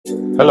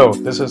Hello,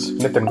 this is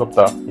Nitin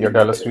Gupta, your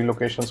Dallas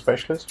relocation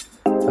specialist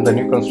and the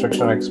new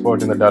construction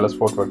expert in the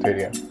Dallas-Fort Worth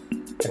area.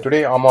 And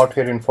today I'm out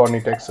here in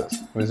Forney, Texas,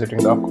 visiting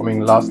the upcoming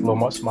Las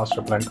Lomas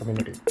master plan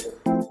community.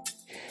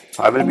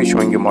 I will be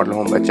showing you model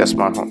home by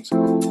Chesmar Homes.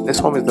 This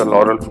home is the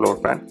Laurel floor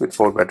plan with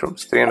 4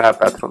 bedrooms, 3.5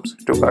 bathrooms,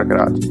 2-car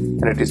garage,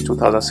 and it is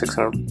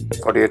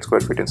 2,648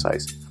 square feet in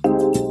size.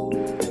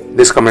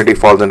 This community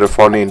falls under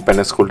Forney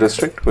Independent School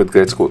District with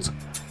great schools.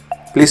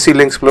 Please see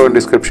links below in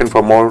description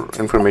for more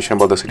information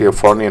about the city of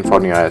Forney and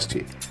Forney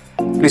ISD.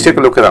 Please take a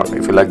look around.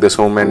 If you like this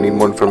home and need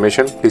more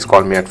information, please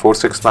call me at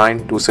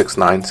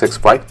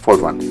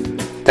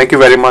 469-269-6541. Thank you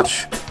very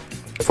much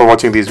for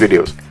watching these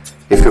videos.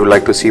 If you would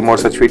like to see more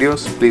such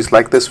videos, please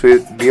like this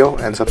video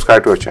and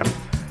subscribe to our channel.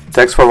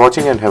 Thanks for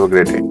watching and have a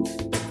great day.